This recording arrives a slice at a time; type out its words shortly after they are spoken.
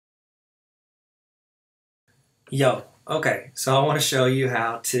Yo, okay, so I want to show you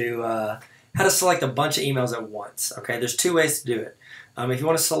how to select a bunch of emails at once. Okay, there's two ways to do it. If you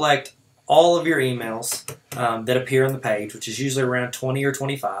want to select all of your emails that appear on the page, which is usually around 20 or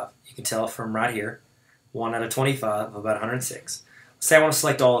 25, you can tell from right here, 1 out of 25 of about 106. Say I want to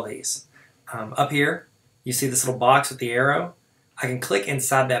select all of these. Up here, you see this little box with the arrow. I can click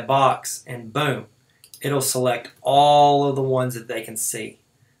inside that box and boom, it'll select all of the ones that they can see.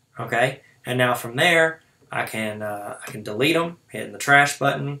 Okay, and now from there, I can delete them, hitting the trash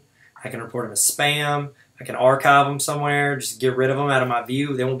button. I can report them as spam. I can archive them somewhere, just get rid of them out of my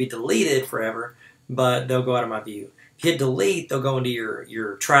view. They won't be deleted forever, but they'll go out of my view. If you hit delete, they'll go into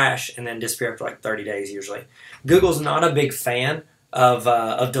your trash and then disappear after like 30 days usually. Google's not a big fan of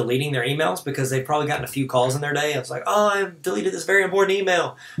deleting their emails because they've probably gotten a few calls in their day. It's like, oh, I deleted this very important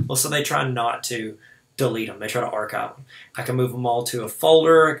email. Well, so they try not to delete them. They try to archive them. I can move them all to a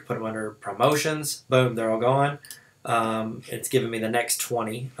folder. I can put them under promotions. Boom, they're all gone. It's giving me the next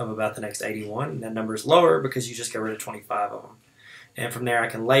 20 of about the next 81. And that number is lower because you just got rid of 25 of them. And from there I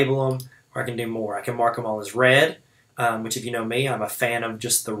can label them or I can do more. I can mark them all as red, which if you know me, I'm a fan of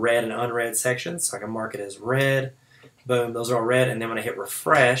just the red and unread sections. So I can mark it as red. Boom, those are all red. And then when I hit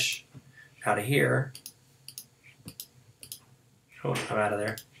refresh out of here, oh, I'm out of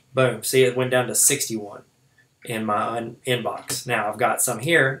there. Boom, see it went down to 61 in my inbox. Now I've got some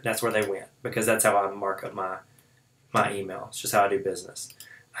here, that's where they went because that's how I mark up my email. It's just how I do business.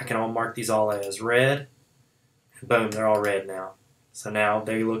 I can all mark these all as red. Boom, they're all red now. So now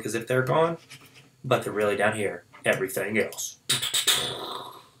they look as if they're gone, but they're really down here. Everything else.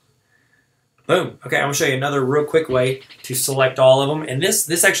 Boom. Okay, I'm going to show you another real quick way to select all of them. And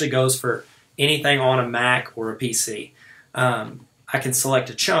this actually goes for anything on a Mac or a PC. I can select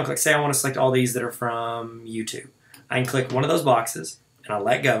a chunk. Like say I want to select all these that are from YouTube. I can click one of those boxes and I'll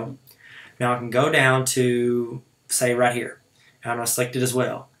let go. Now I can go down to, say right here. And I'm going to select it as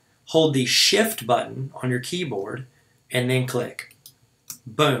well. Hold the shift button on your keyboard and then click.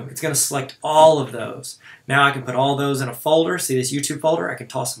 Boom. It's going to select all of those. Now I can put all those in a folder. See this YouTube folder? I can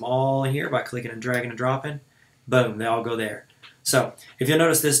toss them all in here by clicking and dragging and dropping. Boom. They all go there. So if you'll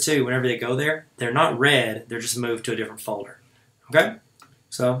notice this too, whenever they go there, they're not red. They're just moved to a different folder. Okay?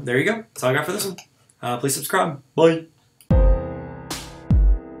 So there you go. That's all I got for this one. Please subscribe. Bye.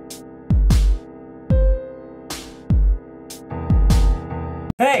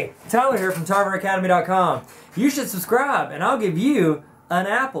 Hey, Tyler here from TarverAcademy.com. You should subscribe and I'll give you an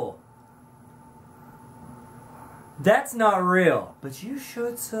apple. That's not real, but you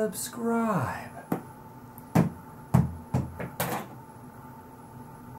should subscribe.